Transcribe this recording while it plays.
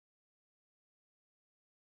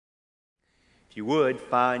If you would,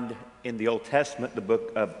 find in the Old Testament the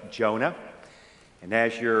book of Jonah. And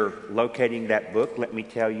as you're locating that book, let me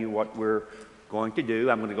tell you what we're going to do.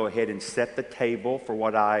 I'm going to go ahead and set the table for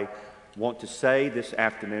what I want to say this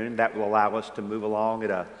afternoon. That will allow us to move along at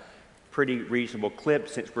a pretty reasonable clip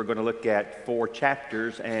since we're going to look at 4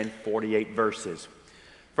 chapters and 48 verses.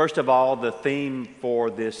 First of all, the theme for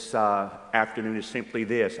this afternoon is simply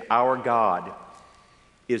this: our God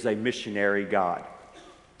is a missionary God.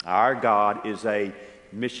 Our God is a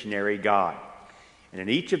missionary God. And in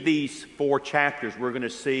each of these 4 chapters, we're going to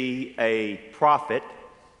see a prophet,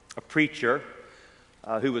 a preacher,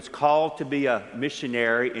 who was called to be a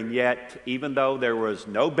missionary, and yet, even though there was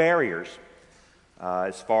no barriers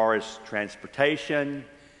as far as transportation,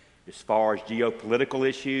 as far as geopolitical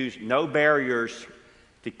issues, no barriers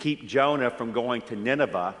to keep Jonah from going to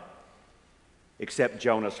Nineveh except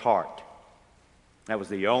Jonah's heart. That was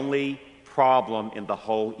the only problem in the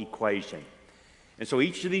whole equation. And so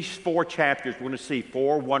each of these 4 chapters, we're going to see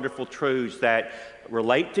 4 wonderful truths that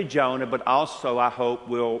relate to Jonah, but also, I hope,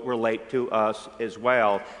 will relate to us as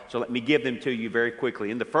well. So let me give them to you very quickly.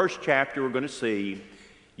 In the first chapter, we're going to see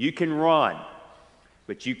you can run,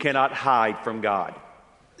 but you cannot hide from God.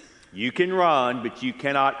 You can run, but you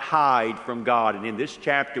cannot hide from God. And in this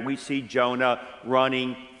chapter, we see Jonah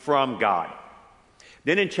running from God.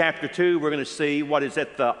 Then in chapter 2, we're going to see what is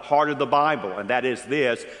at the heart of the Bible, and that is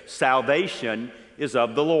this: salvation is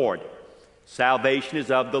of the Lord. Salvation is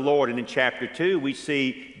of the Lord. And in chapter 2, we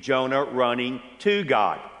see Jonah running to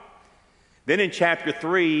God. Then in chapter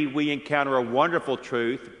 3, we encounter a wonderful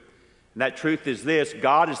truth, and that truth is this: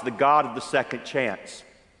 God is the God of the second chance.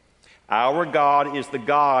 Our God is the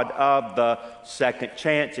God of the second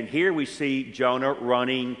chance. And here we see Jonah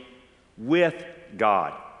running with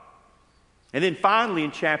God. And then finally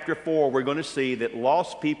in chapter 4, we're going to see that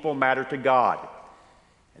lost people matter to God.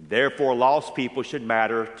 And therefore lost people should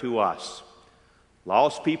matter to us.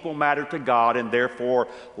 Lost people matter to God, and therefore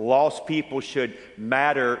lost people should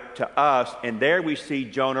matter to us. And there we see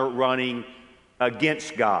Jonah running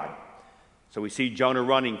against God. So we see Jonah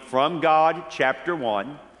running from God, chapter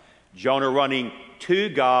 1. Jonah running to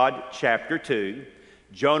God, chapter 2.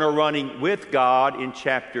 Jonah running with God in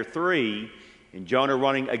chapter 3. And Jonah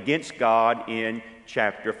running against God in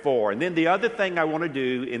chapter 4. And then the other thing I want to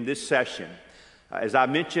do in this session, as I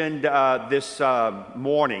mentioned this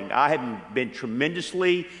morning, I have been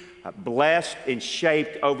tremendously blessed and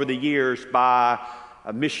shaped over the years by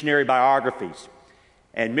missionary biographies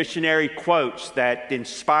and missionary quotes that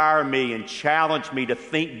inspire me and challenge me to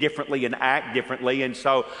think differently and act differently. And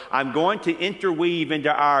so I'm going to interweave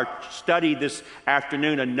into our study this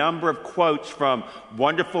afternoon a number of quotes from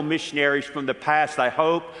wonderful missionaries from the past I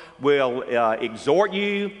hope will exhort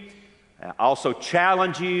you, also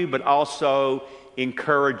challenge you, but also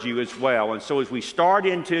encourage you as well. And so as we start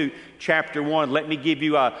into chapter 1, let me give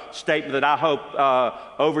you a statement that I hope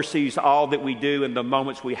oversees all that we do in the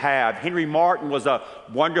moments we have. Henry Martyn was a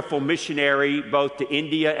wonderful missionary both to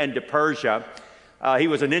India and to Persia. He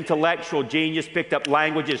was an intellectual genius, picked up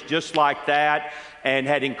languages just like that, and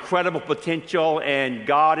had incredible potential, and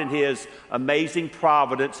God in His amazing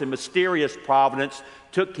providence and mysterious providence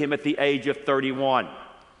took him at the age of 31.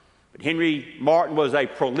 But Henry Martyn was a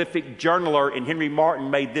prolific journaler, and Henry Martyn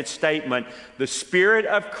made this statement: the Spirit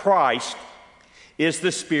of Christ is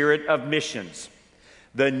the spirit of missions.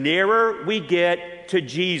 The nearer we get to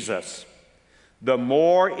Jesus, the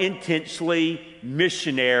more intensely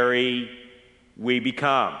missionary we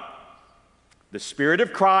become. The Spirit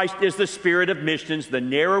of Christ is the spirit of missions. The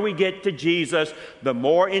nearer we get to Jesus, the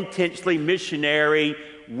more intensely missionary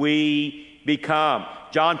we become.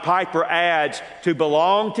 John Piper adds, to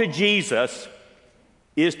belong to Jesus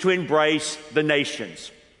is to embrace the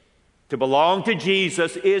nations. To belong to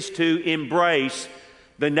Jesus is to embrace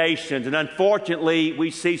the nations. And unfortunately,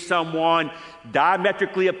 we see someone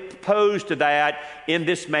diametrically opposed to that in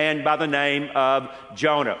this man by the name of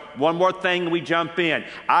Jonah. One more thing, we jump in.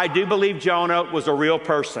 I do believe Jonah was a real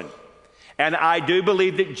person. And I do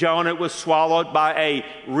believe that Jonah was swallowed by a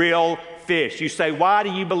real fish. You say, why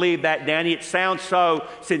do you believe that, Danny? It sounds so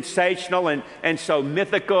sensational and so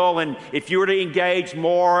mythical, and if you were to engage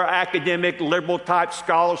more academic, liberal type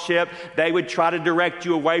scholarship, they would try to direct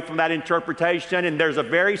you away from that interpretation. And there's a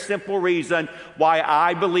very simple reason why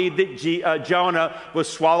I believe that Jonah was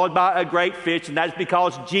swallowed by a great fish, and that's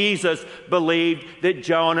because Jesus believed that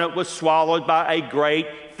Jonah was swallowed by a great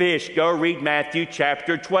fish. Go read Matthew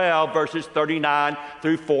chapter 12, verses 39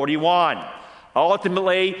 through 41.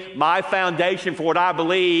 Ultimately, my foundation for what I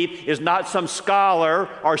believe is not some scholar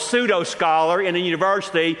or pseudo-scholar in a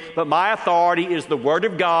university, but my authority is the Word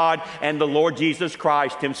of God and the Lord Jesus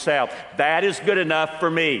Christ Himself. That is good enough for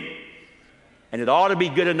me. And it ought to be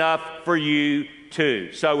good enough for you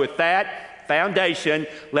too. So with that foundation,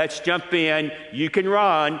 let's jump in. You can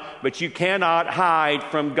run, but you cannot hide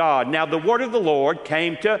from God. Now, the word of the Lord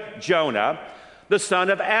came to Jonah, the son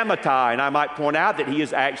of Amittai. And I might point out that he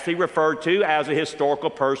is actually referred to as a historical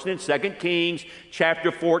person in 2 Kings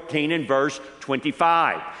chapter 14 and verse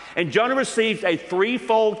 25. And Jonah receives a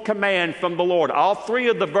threefold command from the Lord. All three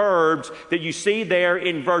of the verbs that you see there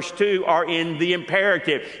in verse 2 are in the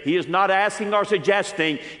imperative. He is not asking or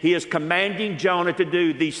suggesting. He is commanding Jonah to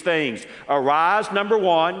do these things. Arise, number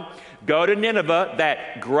one. Go to Nineveh,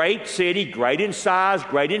 that great city, great in size,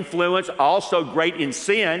 great influence, also great in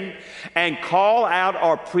sin, and call out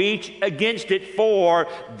or preach against it, for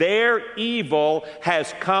their evil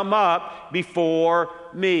has come up before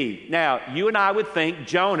me. Now, you and I would think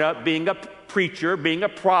Jonah, being a preacher, being a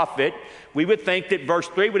prophet, we would think that verse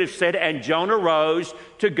 3 would have said, and Jonah rose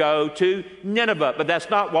to go to Nineveh. But that's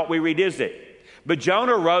not what we read, is it? But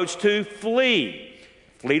Jonah rose to flee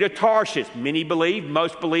to Tarshish. Many believe,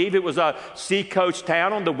 most believe it was a seacoast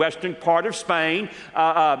town on the western part of Spain.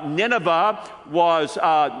 Nineveh was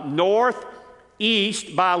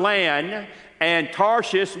northeast by land, and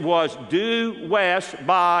Tarshish was due west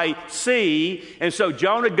by sea. And so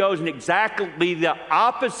Jonah goes in exactly the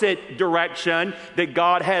opposite direction that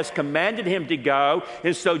God has commanded him to go.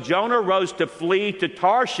 And so Jonah rose to flee to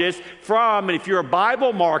Tarshish from, and if you're a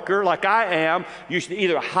Bible marker like I am, you should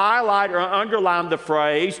either highlight or underline the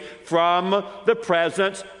phrase, from the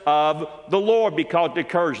presence of the Lord, because it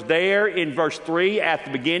occurs there in verse 3 at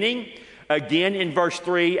the beginning, again in verse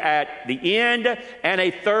 3 at the end, and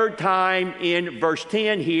a third time in verse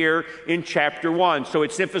 10 here in chapter 1. So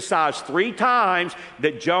it's emphasized three times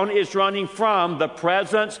that Jonah is running from the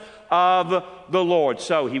presence of the Lord.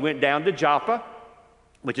 So he went down to Joppa,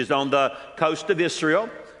 which is on the coast of Israel,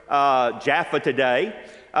 Jaffa today,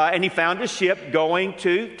 and he found a ship going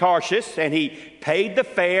to Tarshish, and he paid the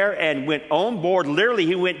fare and went on board. Literally,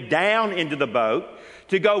 he went down into the boat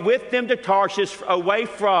to go with them to Tarshish, away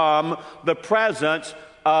from the presence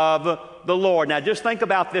of the Lord. Now, just think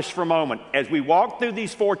about this for a moment. As we walk through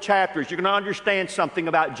these 4 chapters, you're going to understand something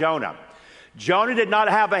about Jonah. Jonah did not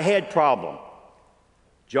have a head problem.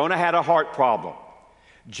 Jonah had a heart problem.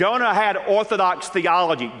 Jonah had orthodox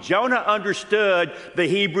theology. Jonah understood the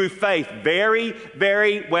Hebrew faith very,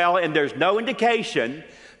 very well, and there's no indication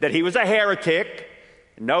that he was a heretic,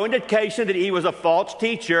 no indication that he was a false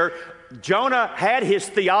teacher. Jonah had his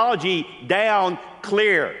theology down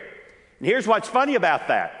clear. And here's what's funny about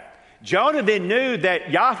that. Jonah then knew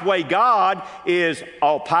that Yahweh God is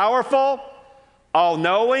all-powerful,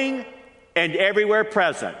 all-knowing, and everywhere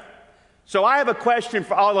present. So I have a question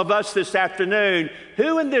for all of us this afternoon.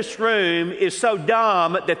 Who in this room is so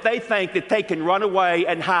dumb that they think that they can run away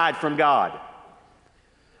and hide from God?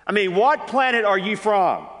 I mean, what planet are you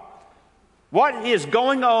from? What is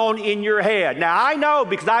going on in your head? Now, I know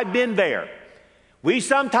because I've been there. We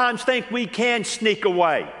sometimes think we can sneak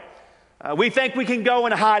away. We think we can go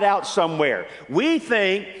and hide out somewhere. We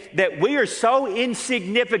think that we are so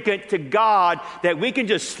insignificant to God that we can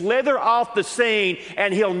just slither off the scene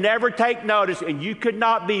and He'll never take notice, and you could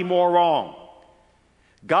not be more wrong.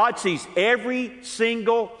 God sees every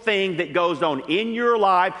single thing that goes on in your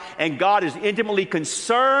life, and God is intimately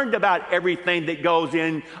concerned about everything that goes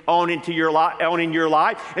on in your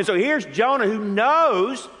life. And so here's Jonah, who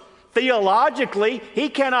knows theologically he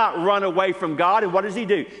cannot run away from God. And what does he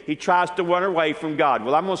do? He tries to run away from God.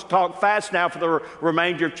 Well, I'm going to talk fast now for the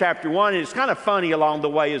remainder of chapter 1, and it's kind of funny along the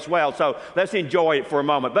way as well. So let's enjoy it for a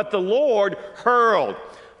moment. But the Lord hurled.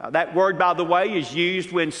 That word, by the way, is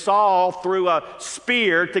used when Saul threw a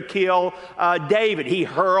spear to kill David. He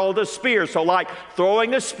hurled a spear. So like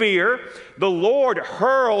throwing a spear, the Lord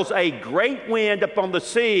hurls a great wind upon the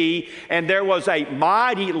sea, and there was a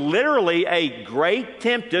mighty, literally a great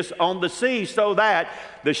tempest on the sea, so that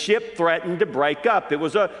the ship threatened to break up. It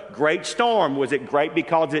was a great storm. Was it great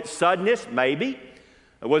because of its suddenness? Maybe.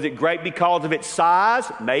 Was it great because of its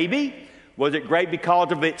size? Maybe. Was it great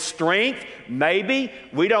because of its strength? Maybe.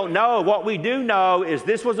 We don't know. What we do know is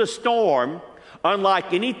this was a storm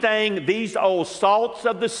unlike anything these old salts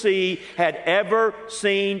of the sea had ever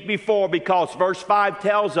seen before, because verse 5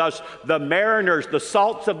 tells us the mariners, the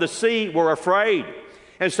salts of the sea, were afraid.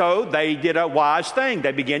 And so they did a wise thing.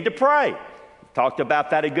 They began to pray. Talked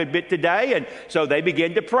about that a good bit today. And so they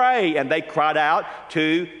began to pray, and they cried out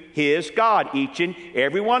to his God, each and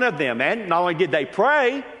every one of them. And not only did they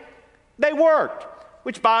pray, They worked,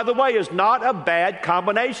 which, by the way, is not a bad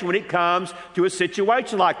combination when it comes to a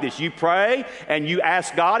situation like this. You pray and you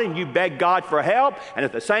ask God and you beg God for help, and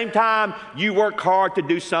at the same time, you work hard to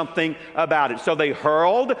do something about it. So they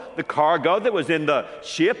hurled the cargo that was in the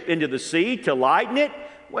ship into the sea to lighten it.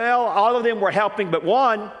 Well, all of them were helping but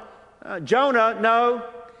one. Jonah, no,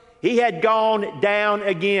 he had gone down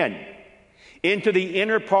again into the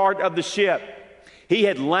inner part of the ship. He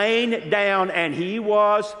had lain down and he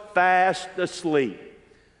was fast asleep.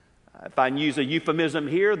 If I can use a euphemism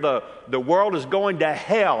here, the world is going to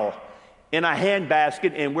hell in a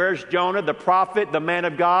handbasket, and where's Jonah, the prophet, the man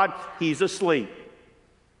of God? He's asleep.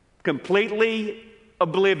 Completely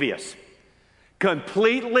oblivious.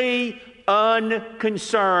 Completely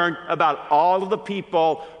unconcerned about all of the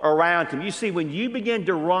people around him. You see, when you begin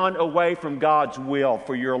to run away from God's will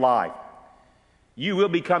for your life, you will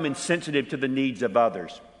become insensitive to the needs of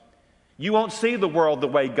others. You won't see the world the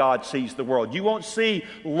way God sees the world. You won't see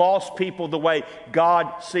lost people the way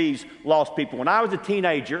God sees lost people. When I was a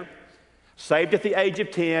teenager, saved at the age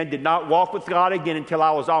of 10, did not walk with God again until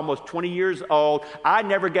I was almost 20 years old, I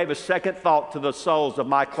never gave a second thought to the souls of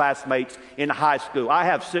my classmates in high school. I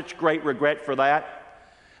have such great regret for that.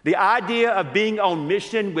 The idea of being on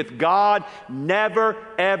mission with God never,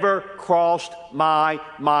 ever crossed my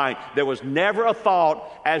mind. There was never a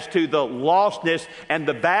thought as to the lostness and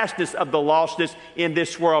the vastness of the lostness in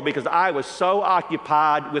this world, because I was so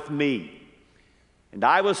occupied with me. And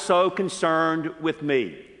I was so concerned with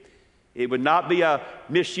me. It would not be a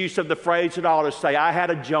misuse of the phrase at all to say I had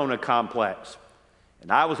a Jonah complex.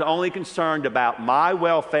 And I was only concerned about my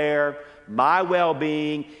welfare, my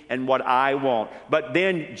well-being, and what I want. But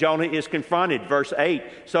then Jonah is confronted. Verse 8,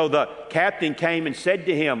 so the captain came and said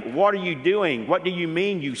to him, what are you doing? What do you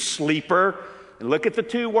mean, you sleeper? And look at the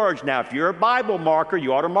two words. Now, if you're a Bible marker,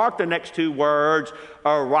 you ought to mark the next two words,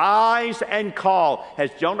 arise and call. Has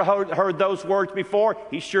Jonah heard those words before?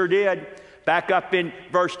 He sure did. Back up in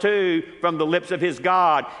verse 2, from the lips of his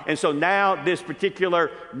God. And so now this particular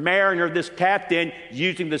mariner, this captain,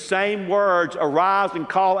 using the same words, arise and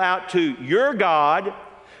call out to your God.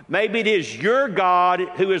 Maybe it is your God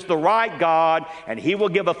who is the right God, and he will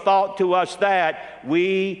give a thought to us that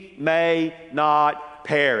we may not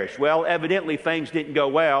perish. Well, evidently things didn't go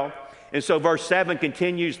well. And so verse 7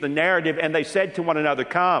 continues the narrative, and they said to one another,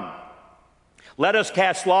 come, let us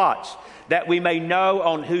cast lots, that we may know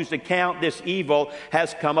on whose account this evil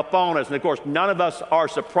has come upon us. And of course, none of us are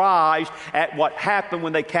surprised at what happened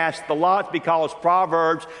when they cast the lots, because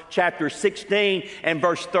Proverbs chapter 16 and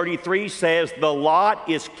verse 33 says, the lot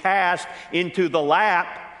is cast into the lap,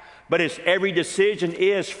 but its every decision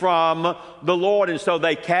is from the Lord. And so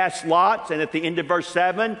they cast lots, and at the end of verse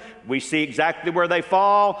 7, we see exactly where they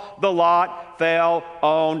fall. The lot fell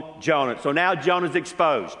on Jonah. So now Jonah's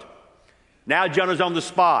exposed. Now Jonah's on the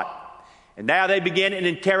spot. And now they begin an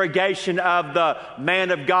interrogation of the man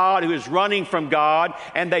of God who is running from God,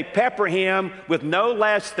 and they pepper him with no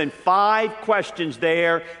less than 5 questions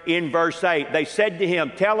there in verse 8. They said to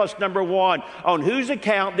him, tell us, number 1, on whose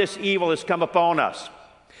account this evil has come upon us.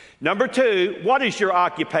 Number 2, what is your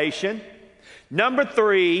occupation? Number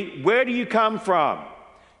 3, where do you come from?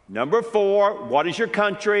 Number 4, what is your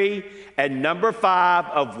country? And number 5,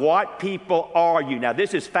 of what people are you? Now,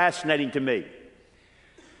 this is fascinating to me.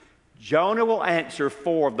 Jonah will answer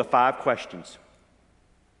 4 of the 5 questions.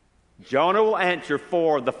 Jonah will answer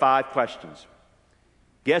 4 of the 5 questions.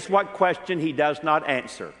 Guess what question he does not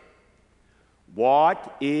answer?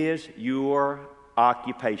 What is your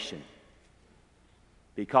occupation?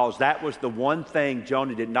 Because that was the one thing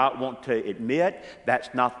Jonah did not want to admit.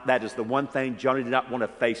 That is the one thing Jonah did not want to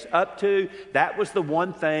face up to. That was the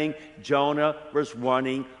one thing Jonah was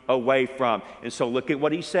running away from. And so look at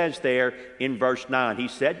what he says there in verse 9. He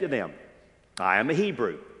said to them, I am a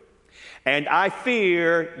Hebrew, and I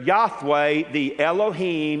fear Yahweh, the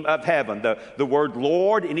Elohim of heaven. The word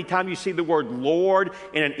Lord, anytime you see the word Lord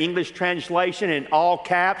in an English translation in all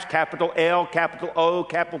caps, capital L, capital O,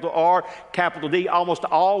 capital R, capital D, almost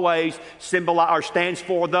always symbolize or stands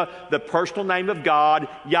for the personal name of God,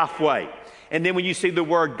 Yahweh. And then when you see the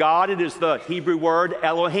word God, it is the Hebrew word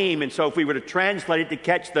Elohim. And so if we were to translate it to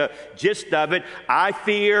catch the gist of it, I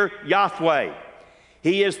fear Yahweh.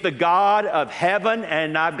 He is the God of heaven,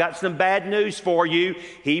 and I've got some bad news for you.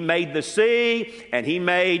 He made the sea, and He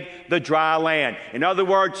made the dry land. In other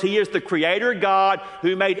words, He is the Creator God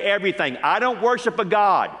who made everything. I don't worship a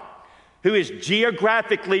God who is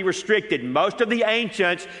geographically restricted. Most of the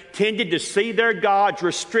ancients tended to see their gods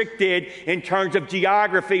restricted in terms of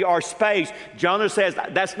geography or space. Jonah says,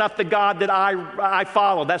 that's not the God that I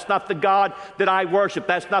follow. That's not the God that I worship.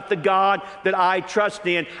 That's not the God that I trust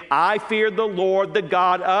in. I fear the Lord, the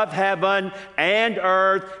God of heaven and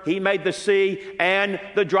earth. He made the sea and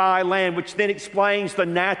the dry land, which then explains the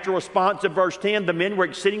natural response of verse 10. The men were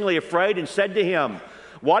exceedingly afraid and said to him,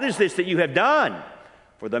 what is this that you have done?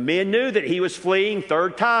 For the men knew that he was fleeing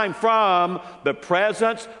third time from the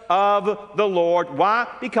presence of the Lord. Why?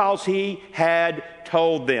 Because he had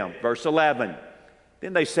told them. Verse 11.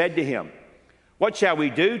 Then they said to him, what shall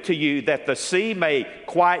we do to you that the sea may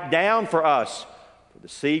quiet down for us? For the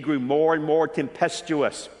sea grew more and more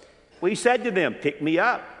tempestuous. Well, he said to them, pick me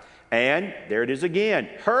up. And there it is again.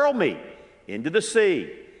 Hurl me into the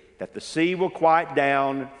sea, that the sea will quiet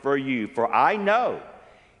down for you. For I know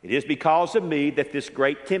it is because of me that this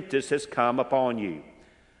great tempest has come upon you.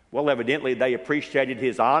 Well, evidently they appreciated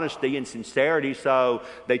his honesty and sincerity, so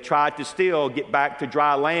they tried to still get back to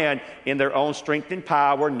dry land in their own strength and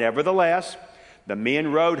power. Nevertheless, the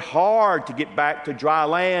men rowed hard to get back to dry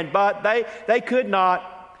land, but they could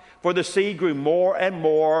not, for the sea grew more and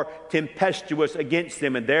more tempestuous against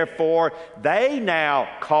them, and therefore they now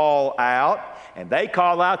call out. And they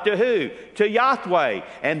call out to who? To Yahweh.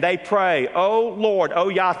 And they pray, O Lord, O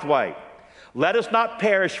Yahweh, let us not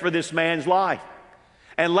perish for this man's life.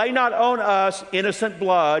 And lay not on us innocent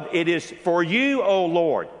blood. It is for you, O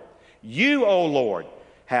Lord. You, O Lord,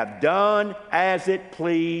 have done as it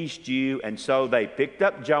pleased you. And so they picked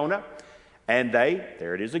up Jonah, and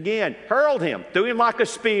there it is again, hurled him, threw him like a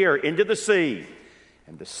spear into the sea.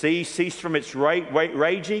 And the sea ceased from its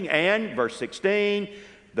raging. And, verse 16,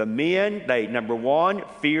 the men, they, number one,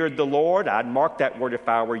 feared the Lord. I'd mark that word if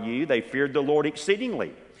I were you. They feared the Lord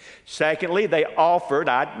exceedingly. Secondly, they offered,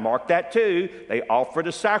 I'd mark that too, they offered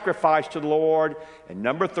a sacrifice to the Lord. And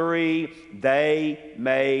number three, they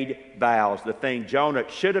made vows. The thing Jonah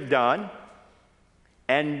should have done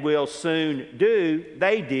and will soon do,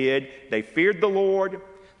 they did. They feared the Lord.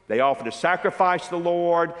 They offered a sacrifice to the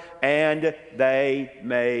Lord, and they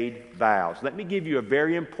made vows. Let me give you a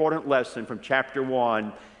very important lesson from chapter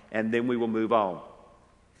 1, and then we will move on.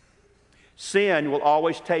 Sin will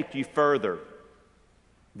always take you further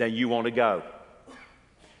than you want to go.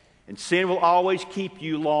 And sin will always keep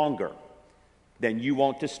you longer than you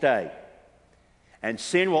want to stay. And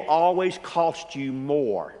sin will always cost you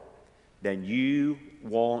more than you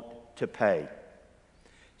want to pay.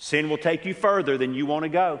 Sin will take you further than you want to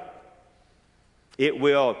go. It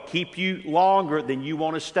will keep you longer than you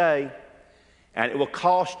want to stay. And it will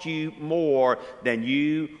cost you more than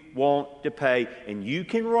you want to pay. And you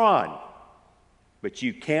can run, but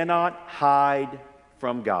you cannot hide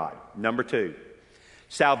from God. Number two,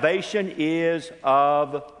 salvation is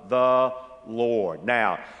of the Lord.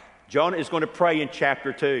 Now, Jonah is going to pray in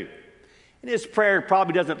chapter 2. And his prayer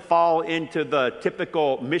probably doesn't fall into the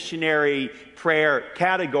typical missionary prayer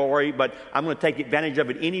category, but I'm going to take advantage of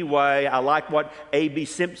it anyway. I like what A.B.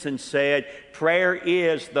 Simpson said. Prayer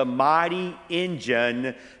is the mighty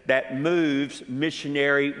engine that moves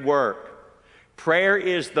missionary work. Prayer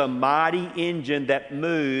is the mighty engine that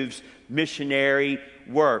moves missionary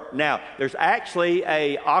work. Now, there's actually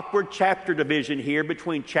an awkward chapter division here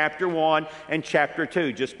between chapter 1 and chapter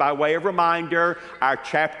 2. Just by way of reminder, our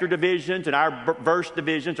chapter divisions and our verse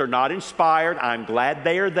divisions are not inspired. I'm glad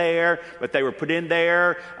they are there, but they were put in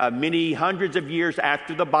there many hundreds of years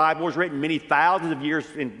after the Bible was written, many thousands of years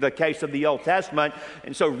in the case of the Old Testament.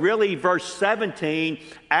 And so really verse 17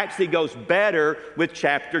 actually goes better with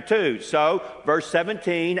chapter 2. So verse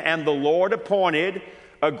 17, and the Lord appointed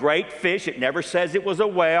a great fish. It never says it was a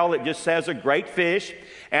whale. It just says a great fish.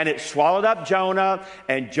 And it swallowed up Jonah.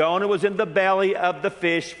 And Jonah was in the belly of the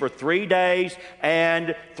fish for 3 days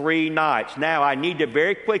and 3 nights. Now, I need to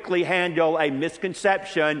very quickly handle a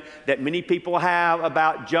misconception that many people have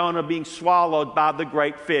about Jonah being swallowed by the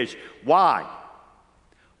great fish. Why?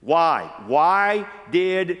 Why? Why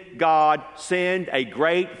did God send a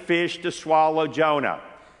great fish to swallow Jonah?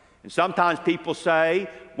 And sometimes people say,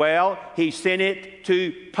 well, he sent it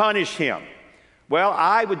to punish him. Well,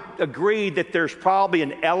 I would agree that there's probably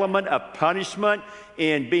an element of punishment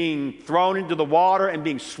in being thrown into the water and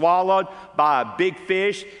being swallowed by a big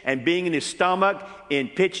fish and being in his stomach in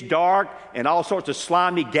pitch dark and all sorts of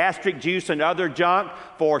slimy gastric juice and other junk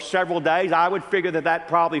for several days. I would figure that that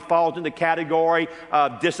probably falls in the category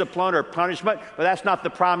of discipline or punishment, but that's not the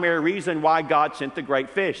primary reason why God sent the great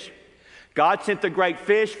fish. God sent the great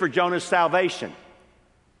fish for Jonah's salvation.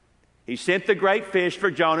 He sent the great fish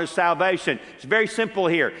for Jonah's salvation. It's very simple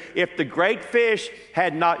here. If the great fish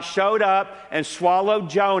had not showed up and swallowed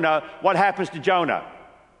Jonah, what happens to Jonah?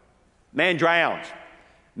 Man drowns.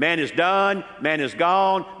 Man is done. Man is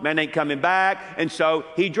gone. Man ain't coming back. And so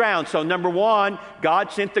he drowned. So number one,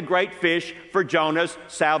 God sent the great fish for Jonah's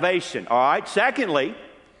salvation. All right. Secondly,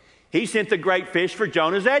 he sent the great fish for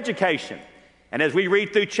Jonah's education. And as we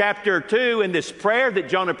read through chapter 2 in this prayer that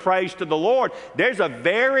Jonah prays to the Lord, there's a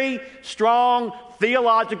very strong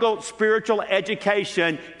theological, spiritual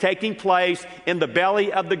education taking place in the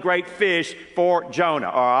belly of the great fish for Jonah,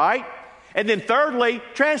 all right? And then thirdly,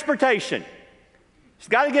 transportation. He's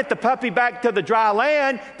got to get the puppy back to the dry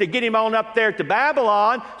land to get him on up there to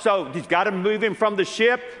Babylon. So he's got to move him from the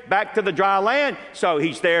ship back to the dry land. So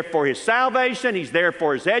he's there for his salvation, he's there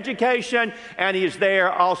for his education, and he is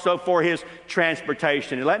there also for his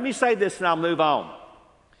transportation. And let me say this and I'll move on.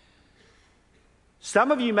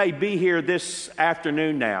 Some of you may be here this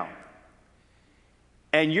afternoon now,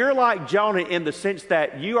 and you're like Jonah in the sense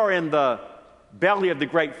that you are in the belly of the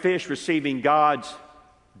great fish receiving God's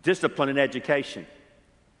discipline and education.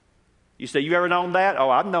 You say, you ever known that?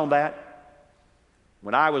 Oh, I've known that.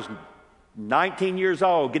 When I was 19 years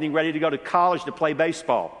old, getting ready to go to college to play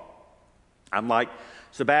baseball. I'm like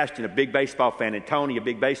Sebastian, a big baseball fan, and Tony, a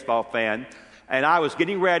big baseball fan. And I was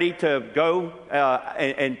getting ready to go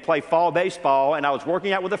and play fall baseball, and I was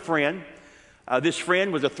working out with a friend. This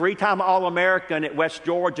friend was a 3-time All-American at West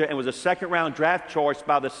Georgia and was a second-round draft choice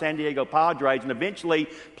by the San Diego Padres, and eventually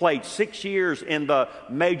played 6 years in the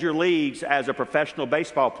major leagues as a professional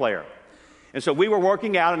baseball player. And so we were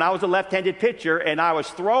working out, and I was a left-handed pitcher, and I was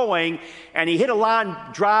throwing, and he hit a line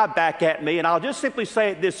drive back at me, and I'll just simply say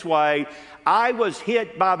it this way. I was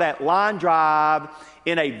hit by that line drive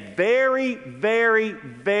in a very, very,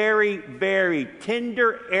 very, very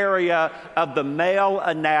tender area of the male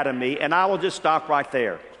anatomy, and I will just stop right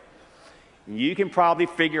there. You can probably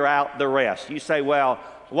figure out the rest. You say, well,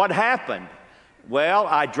 what happened? Well,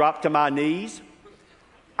 I dropped to my knees.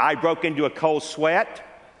 I broke into a cold sweat.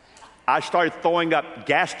 I started throwing up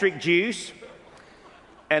gastric juice,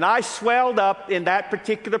 and I swelled up in that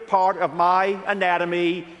particular part of my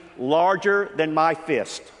anatomy larger than my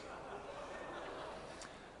fist.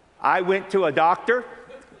 I went to a doctor,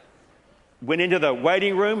 went into the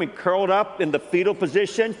waiting room and curled up in the fetal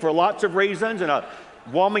position for lots of reasons, and a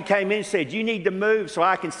woman came in and said, you need to move so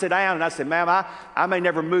I can sit down. And I said, ma'am, I may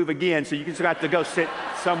never move again, so you just have to go sit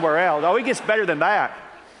somewhere else. Oh, it gets better than that.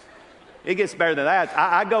 It gets better than that.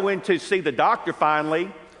 I go in to see the doctor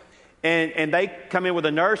finally, and they come in with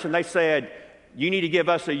a nurse, and they said, you need to give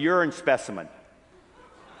us a urine specimen.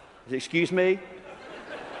 I said, excuse me?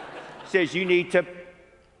 Says, you need to,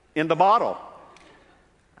 in the bottle.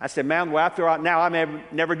 I said, ma'am, well, after now, I may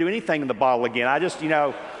never do anything in the bottle again. I just,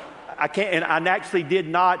 I can't, and I actually did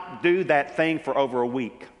not do that thing for over a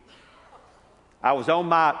week. I was on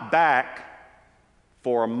my back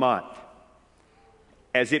for a month.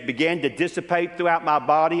 As it began to dissipate throughout my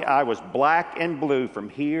body, I was black and blue from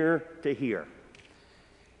here to here.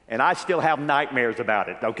 And I still have nightmares about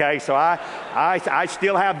it, okay? So I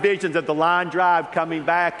still have visions of the line drive coming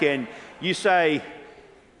back, and you say,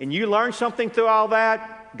 and you learn something through all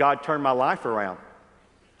that? God turned my life around.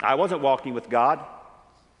 I wasn't walking with God.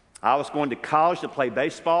 I was going to college to play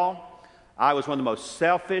baseball. I was one of the most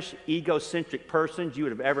selfish, egocentric persons you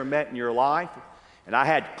would have ever met in your life. And I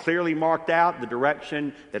had clearly marked out the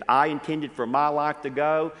direction that I intended for my life to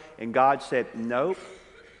go. And God said, nope,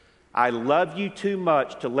 I love you too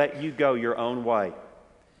much to let you go your own way.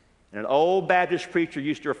 And an old Baptist preacher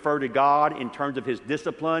used to refer to God in terms of his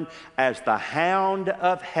discipline as the hound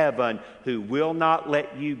of heaven who will not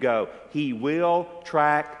let you go. He will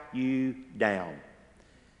track you down.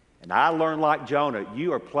 And I learned like Jonah,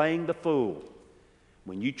 you are playing the fool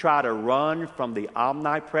when you try to run from the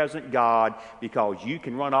omnipresent God, because you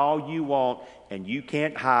can run all you want and you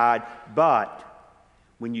can't hide. But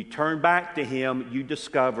when you turn back to Him, you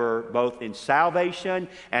discover both in salvation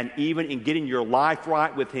and even in getting your life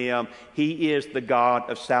right with Him, He is the God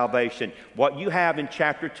of salvation. What you have in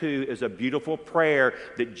chapter 2 is a beautiful prayer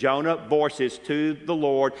that Jonah voices to the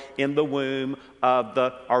Lord in the womb of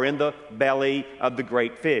in the belly of the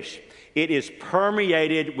great fish. It is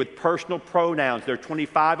permeated with personal pronouns. There are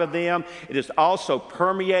 25 of them. It is also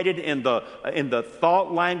permeated in the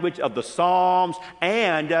thought language of the Psalms,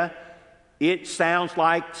 and it sounds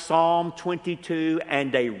like Psalm 22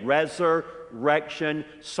 and a resurrection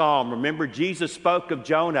psalm. Remember, Jesus spoke of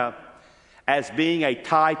Jonah as being a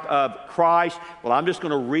type of Christ. Well, I'm just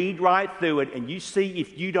going to read right through it, and you see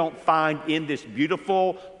if you don't find in this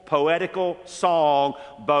beautiful, poetical song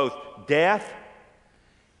both death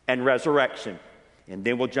and resurrection. And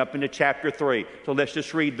then we'll jump into chapter 3. So let's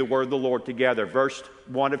just read the word of the Lord together. Verse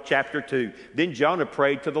 1 of chapter 2. Then Jonah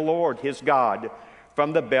prayed to the Lord, his God,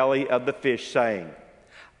 from the belly of the fish, saying,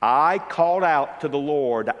 I called out to the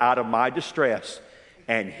Lord out of my distress,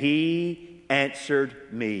 and he answered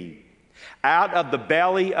me. Out of the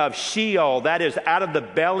belly of Sheol, that is, out of the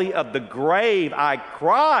belly of the grave, I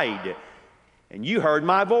cried, and you heard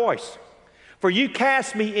my voice. For you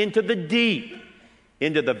cast me into the deep,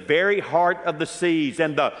 into the very heart of the seas,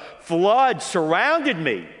 and the flood surrounded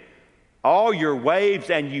me. All your waves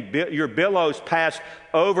and your billows passed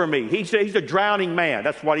over me. He's a drowning man.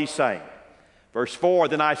 That's what he's saying. Verse 4,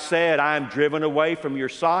 then I said, I am driven away from your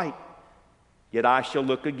sight, yet I shall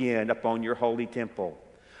look again upon your holy temple.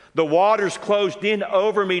 The waters closed in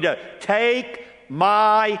over me to take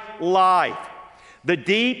my life. The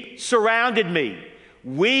deep surrounded me.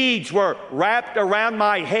 Weeds were wrapped around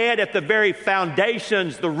my head at the very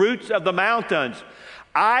foundations, the roots of the mountains.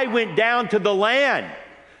 I went down to the land,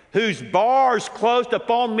 whose bars closed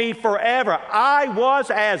upon me forever. I was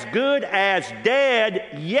as good as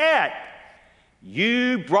dead, yet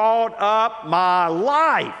you brought up my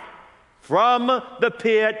life from the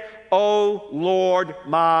pit, O Lord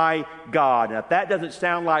my God. Now, if that doesn't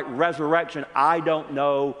sound like resurrection, I don't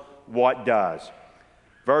know what does.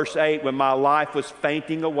 Verse 8, when my life was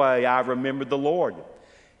fainting away, I remembered the Lord,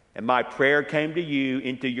 and my prayer came to you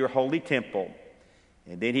into your holy temple.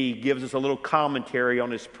 And then he gives us a little commentary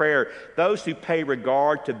on his prayer. Those who pay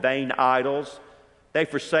regard to vain idols, they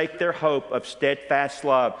forsake their hope of steadfast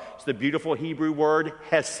love. It's the beautiful Hebrew word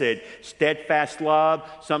hesed, steadfast love,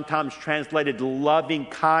 sometimes translated loving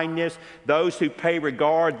kindness. Those who pay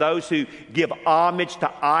regard, those who give homage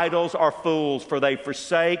to idols are fools, for they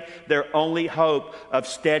forsake their only hope of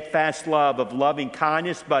steadfast love, of loving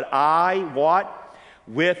kindness. But I, what?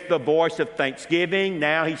 With the voice of thanksgiving.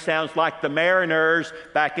 Now he sounds like the mariners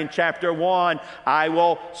back in chapter 1. I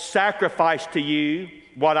will sacrifice to you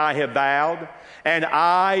what I have vowed, and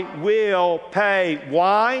I will pay.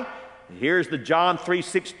 Why? Here's the John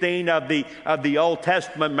 3:16 of the Old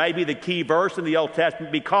Testament, maybe the key verse in the Old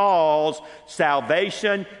Testament, because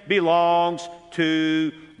salvation belongs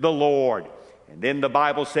to the Lord. And then the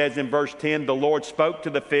Bible says in verse 10, the Lord spoke to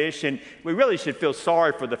the fish, and we really should feel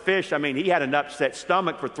sorry for the fish. I mean, he had an upset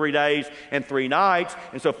stomach for 3 days and 3 nights,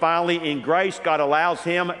 and so finally in grace, God allows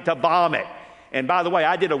him to vomit. And by the way,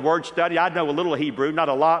 I did a word study. I know a little Hebrew, not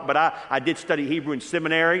a lot, but I did study Hebrew in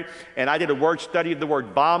seminary, and I did a word study of the word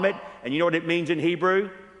vomit. And you know what it means in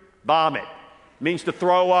Hebrew? Vomit. It means to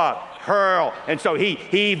throw up, hurl. And so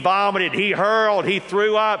he vomited, he hurled, he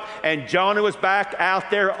threw up, and Jonah was back out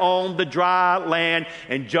there on the dry land,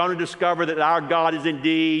 and Jonah discovered that our God is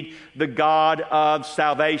indeed the God of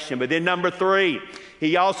salvation. But then number 3,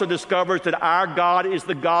 he also discovers that our God is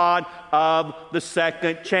the God of the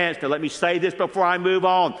second chance. Now let me say this before I move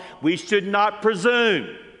on. We should not presume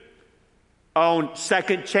on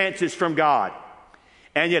second chances from God.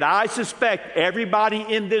 And yet I suspect everybody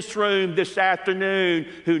in this room this afternoon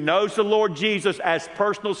who knows the Lord Jesus as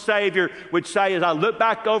personal Savior would say, as I look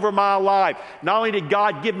back over my life, not only did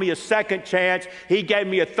God give me a second chance, he gave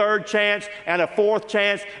me a third chance and a fourth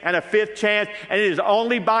chance and a fifth chance. And it is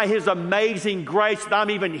only by his amazing grace that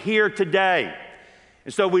I'm even here today.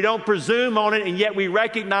 And so we don't presume on it, and yet we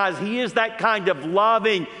recognize he is that kind of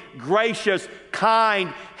loving, gracious,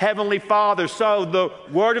 kind Heavenly Father. So the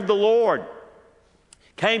word of the Lord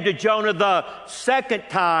came to Jonah the second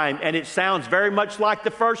time, and it sounds very much like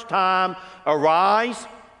the first time. Arise,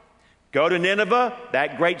 go to Nineveh,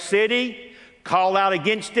 that great city, call out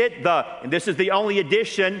against it. And this is the only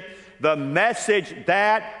addition, the message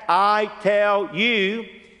that I tell you.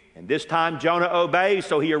 And this time Jonah obeys,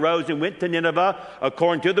 so he arose and went to Nineveh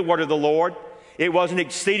according to the word of the Lord. It was an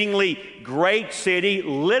exceedingly great city,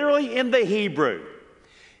 literally in the Hebrew.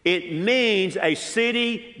 It means a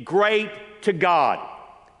city great to God.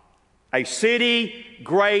 A city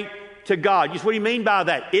great to God. Just what do you mean by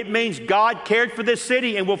that? It means God cared for this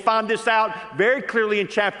city, and we'll find this out very clearly in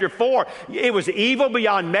chapter 4. It was evil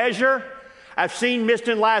beyond measure. I've seen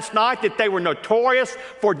mentioned last night that they were notorious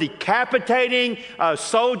for decapitating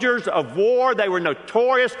soldiers of war. They were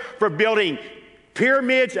notorious for building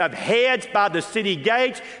pyramids of heads by the city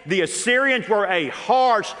gates. The Assyrians were a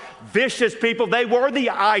harsh, vicious people. They were the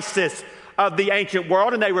ISIS of the ancient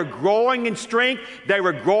world, and they were growing in strength. They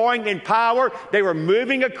were growing in power. They were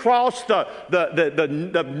moving across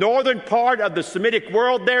the northern part of the Semitic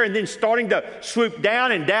world there, and then starting to swoop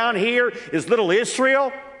down, and down here is little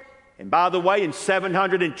Israel. And by the way, in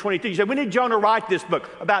 722, you say, when did Jonah write this book?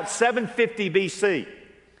 About 750 BC.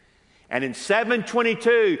 And in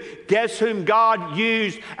 722, guess whom God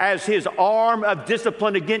used as his arm of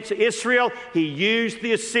discipline against Israel? He used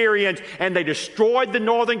the Assyrians, and they destroyed the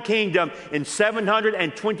northern kingdom in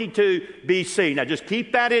 722 BC. Now just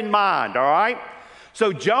keep that in mind, all right?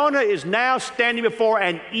 So Jonah is now standing before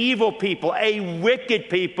an evil people, a wicked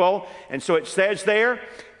people. And so it says there,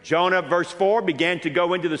 Jonah, verse 4, began to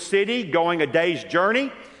go into the city, going a day's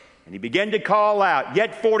journey. And he began to call out,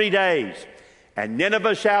 "Yet 40 days, and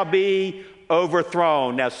Nineveh shall be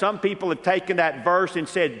overthrown." Now, some people have taken that verse and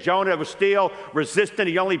said Jonah was still resistant.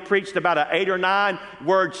 He only preached about an 8 or 9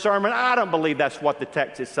 word sermon. I don't believe that's what the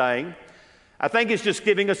text is saying. I think it's just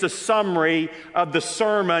giving us a summary of the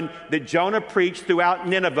sermon that Jonah preached throughout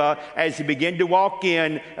Nineveh as he began to walk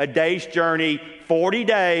in a day's journey, 40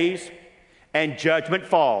 days, and judgment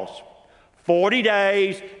falls. 40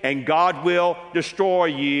 days and God will destroy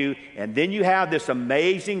you. And then you have this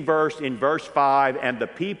amazing verse in verse 5, "And the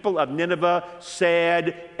people of Nineveh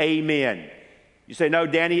said, Amen." You say, "No,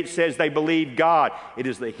 Danny, it says they believed God." It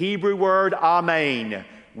is the Hebrew word amen.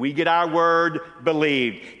 We get our word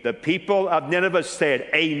believed. The people of Nineveh said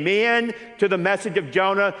amen to the message of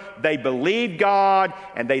Jonah. They believed God,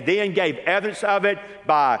 and they then gave evidence of it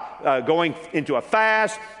by going into a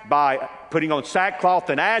fast, by putting on sackcloth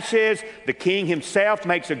and ashes. The king himself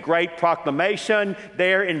makes a great proclamation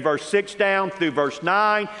there in verse 6 down through verse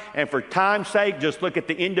 9. And for time's sake, just look at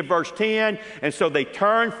the end of verse 10. And so they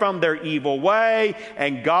turned from their evil way,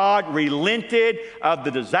 and God relented of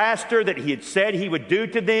the disaster that he had said he would do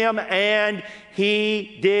to them, and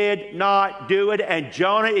he did not do it. And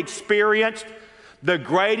Jonah experienced the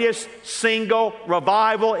greatest single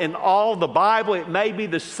revival in all the Bible. It may be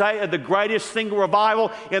the greatest single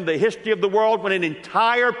revival in the history of the world, when an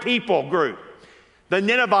entire people group, the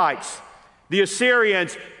Ninevites, the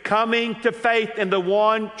Assyrians, coming to faith in the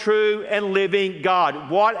one true and living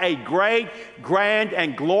God. What a great, grand,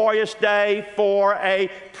 and glorious day for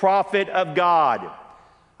a prophet of God.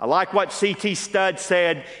 I like what C.T. Studd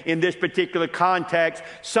said in this particular context.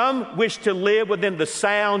 "Some wish to live within the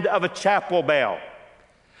sound of a chapel bell.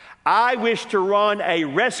 I wish to run a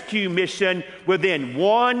rescue mission within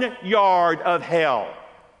 1 yard of hell."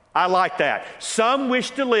 I like that. Some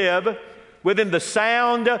wish to live within the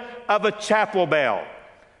sound of a chapel bell,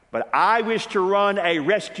 but I wish to run a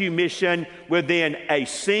rescue mission within a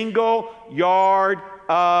single yard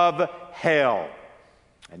of hell.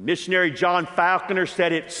 And missionary John Falconer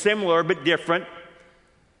said it similar but different.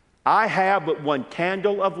 "I have but one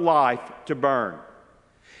candle of life to burn,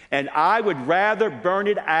 and I would rather burn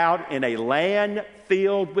it out in a land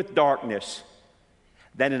filled with darkness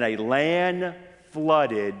than in a land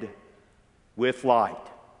flooded with light."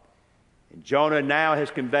 And Jonah now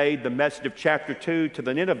has conveyed the message of chapter 2 to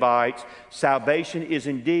the Ninevites. Salvation is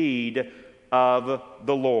indeed of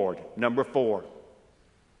the Lord. Number 4,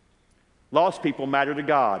 lost people matter to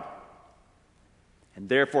God, and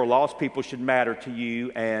therefore lost people should matter to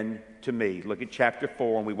you and to me. Look at chapter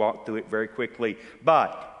 4, and we walk through it very quickly.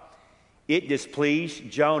 "But it displeased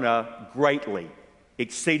Jonah greatly,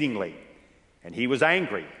 exceedingly, and he was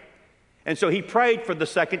angry. And so he prayed for the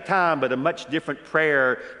second time, but a much different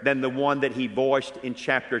prayer than the one that he voiced in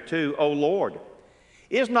chapter 2. O Lord,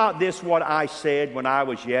 is not this what I said when I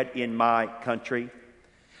was yet in my country?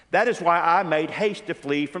 That is why I made haste to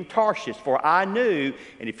flee from Tarshish, for I knew,"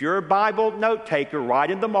 and if you're a Bible note taker,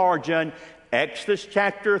 write in the margin, Exodus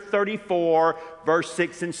chapter 34, verse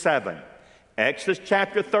 6 and 7. Exodus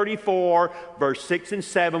chapter 34, verse 6 and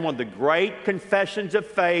 7, one of the great confessions of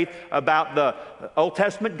faith about the Old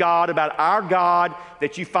Testament God, about our God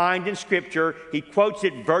that you find in Scripture. He quotes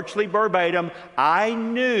it virtually verbatim. "I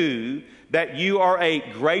knew that you are a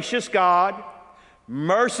gracious God,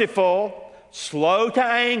 merciful, slow to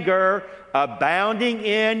anger, abounding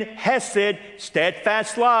in hesed,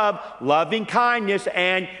 steadfast love, loving kindness,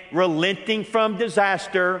 and relenting from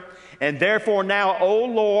disaster. And therefore now, O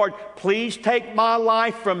Lord, please take my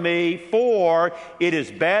life from me, for it is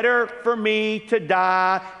better for me to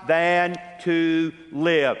die than to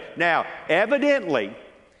live." Now, evidently,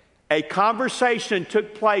 a conversation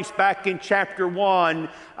took place back in chapter 1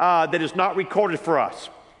 that is not recorded for us.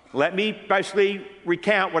 Let me basically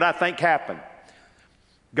recount what I think happened.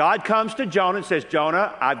 God comes to Jonah and says,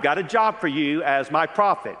 "Jonah, I've got a job for you as my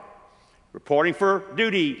prophet. Reporting for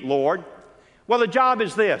duty, Lord. Well, the job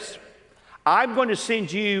is this. I'm going to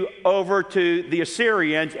send you over to the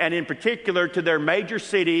Assyrians, and in particular to their major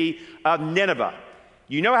city of Nineveh.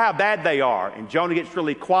 You know how bad they are." And Jonah gets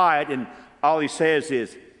really quiet, and all he says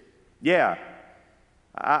is, "Yeah,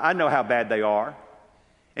 I know how bad they are."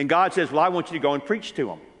 And God says, "Well, I want you to go and preach to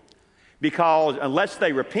them, because unless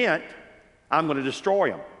they repent, I'm going to destroy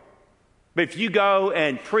them." But if you go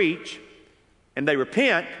and preach and they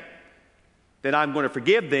repent, then I'm going to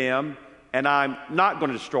forgive them and I'm not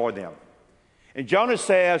going to destroy them. And Jonah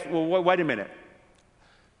says, well, wait a minute.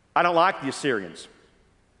 I don't like the Assyrians.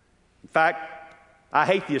 In fact, I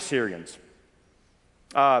hate the Assyrians.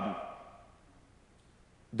 They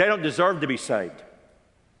don't deserve to be saved.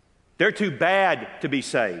 They're too bad to be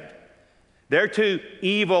saved. They're too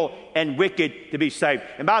evil and wicked to be saved.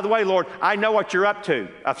 And by the way, Lord, I know what you're up to.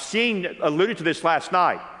 I've alluded to this last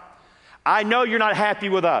night. I know you're not happy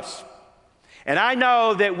with us. And I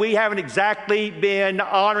know that we haven't exactly been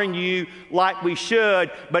honoring you like we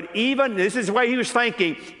should, but even, this is the way he was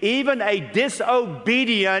thinking, even a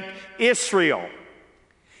disobedient Israel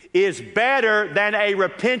is better than a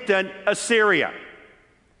repentant Assyria.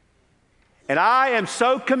 And I am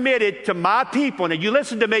so committed to my people. Now, you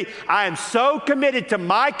listen to me. I am so committed to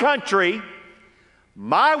my country,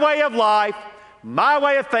 my way of life, my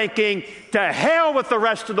way of thinking. To hell with the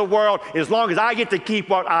rest of the world as long as I get to keep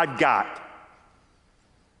what I've got.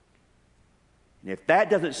 And if that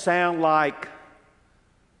doesn't sound like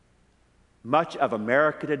much of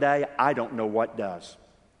America today, I don't know what does.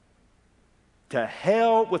 To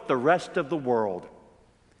hell with the rest of the world.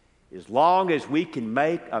 As long as we can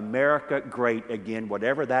make America great again,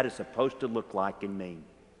 whatever that is supposed to look like and mean.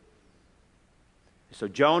 So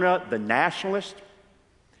Jonah the nationalist,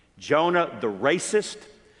 Jonah the racist,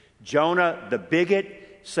 Jonah the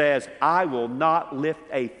bigot says, I will not lift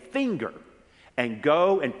a finger and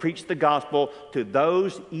go and preach the gospel to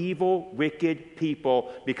those evil, wicked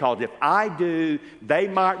people, because if I do, they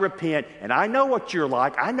might repent. And I know what you're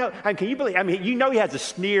like. I know. Can you believe? You know he has a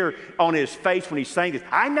sneer on his face when he's saying this.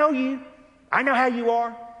 I know you. I know how you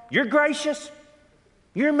are. You're gracious.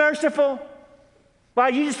 You're merciful. Why,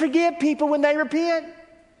 you just forgive people when they repent.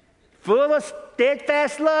 Full of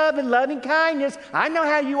steadfast love and loving kindness. I know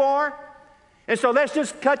how you are. And so let's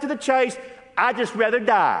just cut to the chase. I'd just rather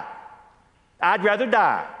die. I'd rather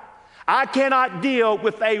die. I cannot deal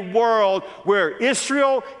with a world where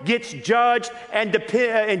Israel gets judged and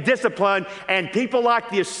disciplined, and people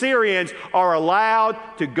like the Assyrians are allowed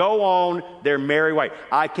to go on their merry way.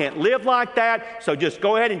 I can't live like that, so just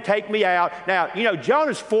go ahead and take me out. Now, you know,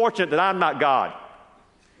 Jonah's fortunate that I'm not God.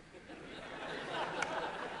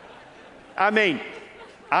 I mean,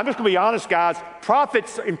 I'm just going to be honest, guys.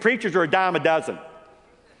 Prophets and preachers are a dime a dozen.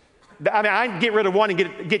 I mean, I can get rid of one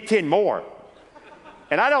and get 10 more.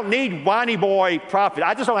 And I don't need whiny boy prophet.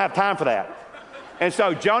 I just don't have time for that. And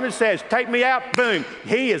so Jonah says, take me out. Boom.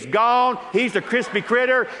 He is gone. He's a crispy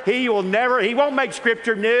critter. He won't make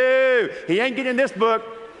scripture. No, he ain't getting in this book.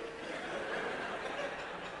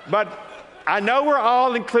 But I know we're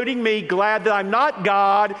all, including me, glad that I'm not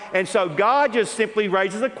God. And so God just simply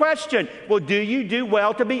raises a question. Well, do you do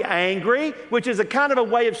well to be angry? Which is a kind of a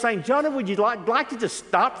way of saying, Jonah, would you like to just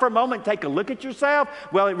stop for a moment and take a look at yourself?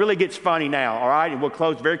 Well, it really gets funny now, all right? And we'll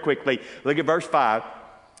close very quickly. Look at verse 5.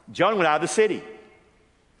 Jonah went out of the city.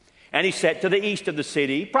 And he sat to the east of the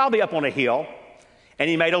city, probably up on a hill. And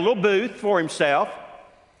he made a little booth for himself.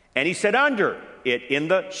 And he sat under it in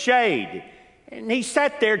the shade. And he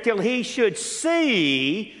sat there till he should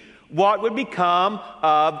see what would become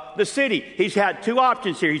of the city. He's had two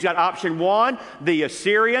options here. He's got option one, the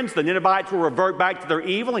Assyrians, the Ninevites will revert back to their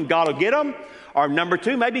evil and God will get them. Or number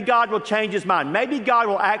two, maybe God will change his mind. Maybe God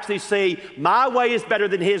will actually see my way is better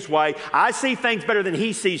than his way. I see things better than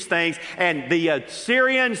he sees things. And the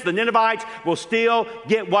Assyrians, the Ninevites, will still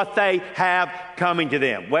get what they have coming to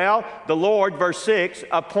them. Well, the Lord, verse 6,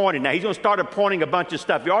 appointed. Now, he's going to start appointing a bunch of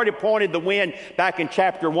stuff. He already appointed the wind back in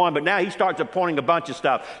chapter 1, but now he starts appointing a bunch of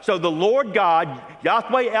stuff. So the Lord God,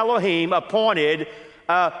 Yahweh Elohim, appointed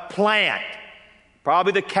a plant.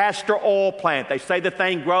 Probably the castor oil plant. They say the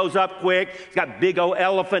thing grows up quick. It's got big old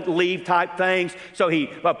elephant leaf type things. So he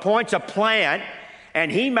appoints a plant,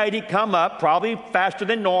 and he made it come up probably faster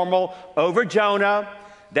than normal over Jonah,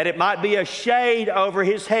 that it might be a shade over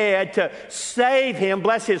his head to save him,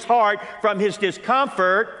 bless his heart, from his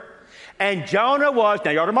discomfort. And Jonah was,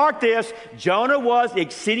 now you ought to mark this, Jonah was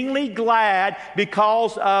exceedingly glad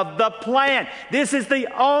because of the plant. This is the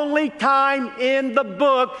only time in the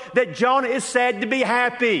book that Jonah is said to be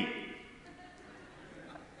happy.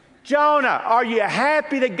 Jonah, are you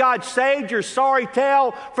happy that God saved your sorry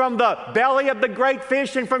tail from the belly of the great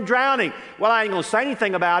fish and from drowning? Well, I ain't going to say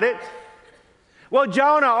anything about it. Well,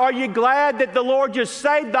 Jonah, are you glad that the Lord just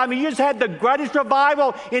saved? I mean, you just had the greatest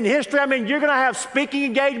revival in history. I mean, you're going to have speaking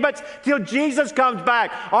engagements till Jesus comes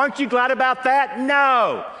back. Aren't you glad about that?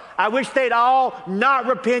 No. I wish they'd all not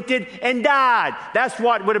repented and died. That's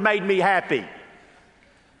what would have made me happy.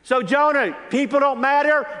 So, Jonah, people don't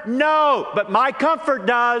matter? No, but my comfort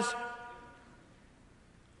does.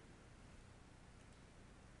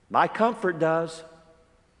 My comfort does.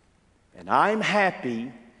 And I'm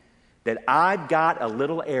happy that I've got a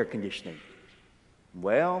little air conditioning.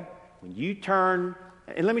 Well, when you turn,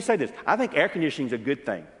 and let me say this, I think air conditioning is a good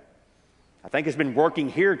thing. I think it's been working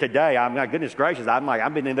here today. My goodness gracious,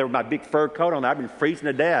 I've been in there with my big fur coat on. I've been freezing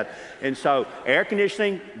to death. And so air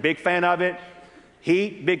conditioning, big fan of it.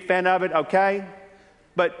 Heat, big fan of it, okay?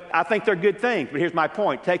 But I think they're good things. But here's my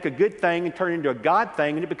point. Take a good thing and turn it into a God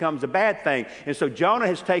thing, and it becomes a bad thing. And so Jonah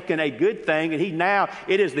has taken a good thing, and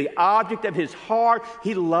it is the object of his heart.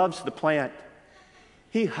 He loves the plant.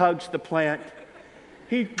 He hugs the plant.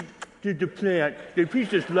 He did the plant. He's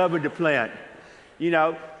just loving the plant. You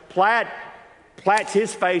know, plats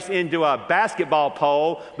his face into a basketball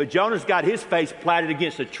pole, but Jonah's got his face platted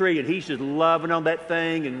against a tree, and he's just loving on that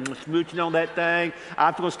thing and smooching on that thing.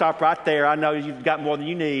 I'm going to stop right there. I know you've got more than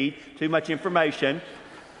you need, too much information.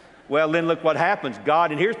 Well, then look what happens.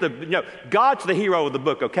 God, and God's the hero of the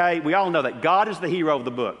book, okay? We all know that. God is the hero of the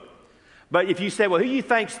book. But if you say, well, who do you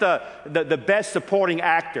think's the best supporting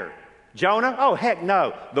actor? Jonah? Oh, heck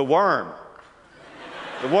no. The worm.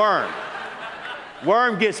 The worm.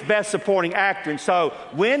 Worm gets best supporting actor. And so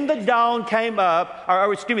when the dawn came up,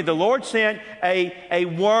 the Lord sent a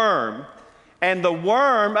worm, and the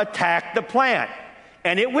worm attacked the plant,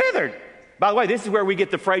 and it withered. By the way, this is where we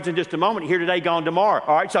get the phrase in just a moment, here today, gone tomorrow.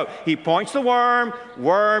 All right, so he points the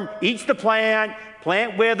worm eats the plant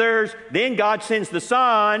withers, then God sends the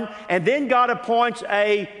sun, and then God appoints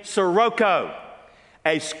a sirocco,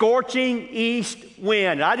 a scorching east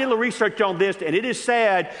wind. And I did a little research on this, and it is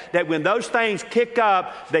said that when those things kick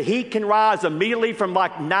up, the heat can rise immediately from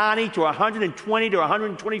like 90 to 120 to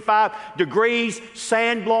 125 degrees,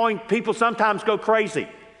 sand blowing. People sometimes go crazy.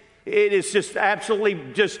 It is just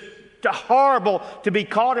absolutely just horrible to be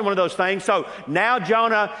caught in one of those things. So now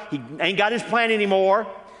Jonah, he ain't got his plant anymore.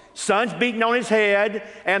 Sun's beating on his head,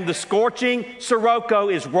 and the scorching sirocco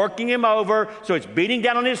is working him over, so it's beating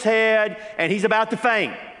down on his head, and he's about to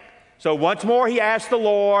faint. So once more he asks the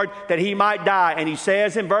Lord that he might die, and he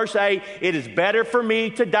says in verse 8, it is better for me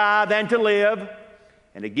to die than to live.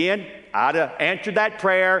 And again, I'd have answered that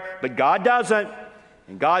prayer, but God doesn't.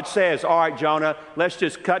 And God says, all right, Jonah, let's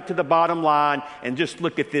just cut to the bottom line and just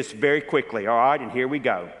look at this very quickly, all right? And here we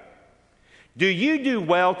go. Do you do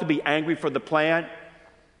well to be angry for the plant?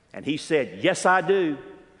 And he said, yes, I do.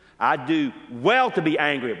 I do well to be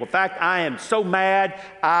angry. Well, in fact, I am so mad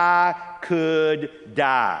I could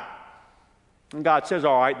die. And God says,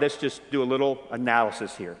 all right, let's just do a little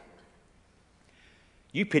analysis here.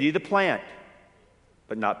 You pity the plant,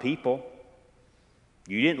 but not people.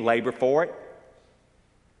 You didn't labor for it.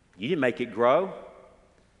 You didn't make it grow.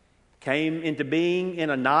 Came into being in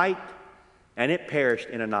a night, and it perished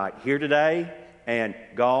in a night. Here today and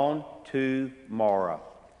gone tomorrow.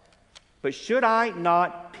 But should I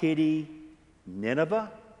not pity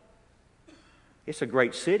Nineveh? It's a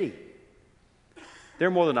great city. There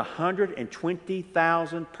are more than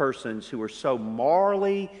 120,000 persons who are so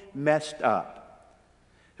morally messed up,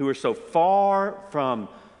 who are so far from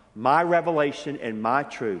my revelation and my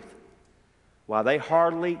truth, while they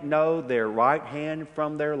hardly know their right hand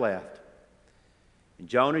from their left. And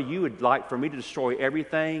Jonah, you would like for me to destroy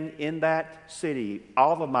everything in that city,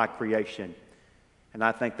 all of my creation. And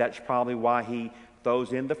I think that's probably why he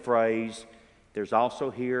throws in the phrase, there's also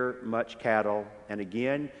here much cattle. And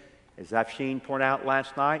again, as Afshin pointed out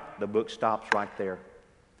last night, the book stops right there.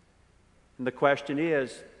 And the question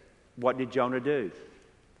is, what did Jonah do?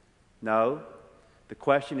 No, the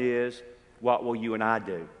question is, what will you and I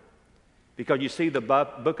do? Because you see, the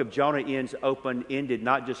book of Jonah ends open-ended,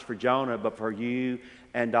 not just for Jonah, but for you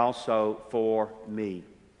and also for me.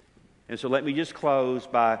 And so let me just close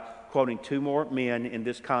by quoting two more men in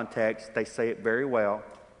this context. They say it very well.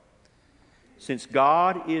 Since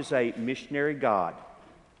God is a missionary God,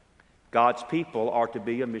 God's people are to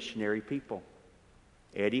be a missionary people.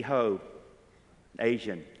 Eddie Ho,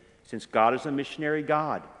 Asian. Since God is a missionary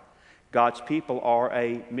God, God's people are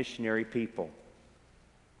a missionary people.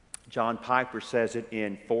 John Piper says it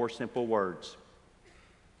in 4 simple words.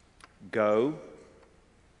 Go,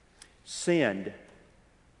 send,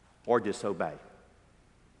 or disobey.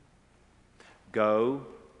 Go,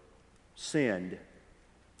 send,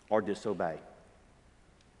 or disobey.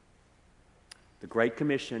 The Great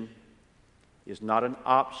Commission is not an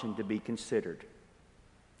option to be considered.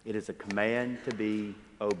 It is a command to be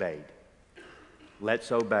obeyed.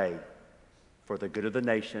 Let's obey for the good of the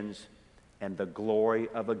nations and the glory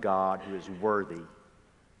of a God who is worthy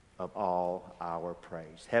of all our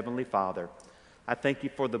praise. Heavenly Father, I thank you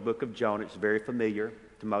for the book of Jonah. It's very familiar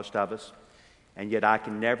to most of us. And yet I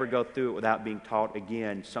can never go through it without being taught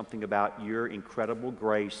again something about your incredible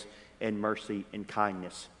grace and mercy and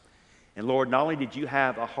kindness. And Lord, not only did you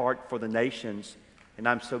have a heart for the nations, and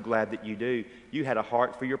I'm so glad that you do, you had a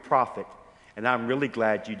heart for your prophet. And I'm really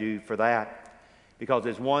glad you do for that. Because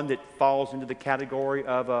as one that falls into the category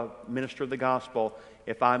of a minister of the gospel,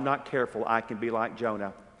 if I'm not careful, I can be like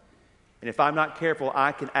Jonah. And if I'm not careful,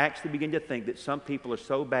 I can actually begin to think that some people are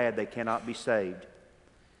so bad they cannot be saved.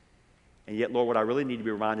 And yet, Lord, what I really need to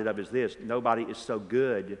be reminded of is this: nobody is so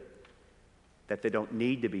good that they don't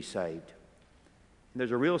need to be saved. And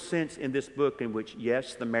there's a real sense in this book in which,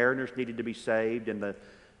 yes, the mariners needed to be saved, and the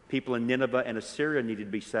people in Nineveh and Assyria needed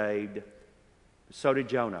to be saved. So did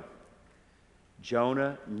Jonah.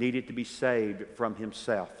 Jonah needed to be saved from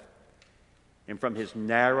himself and from his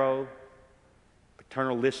narrow,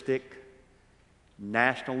 paternalistic,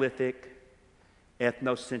 nationalistic,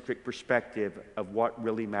 ethnocentric perspective of what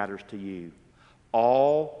really matters to you.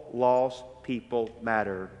 All lost people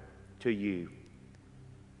matter to you.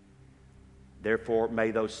 Therefore,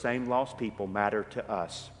 may those same lost people matter to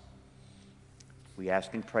us. We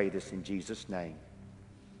ask and pray this in Jesus' name.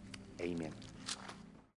 Amen.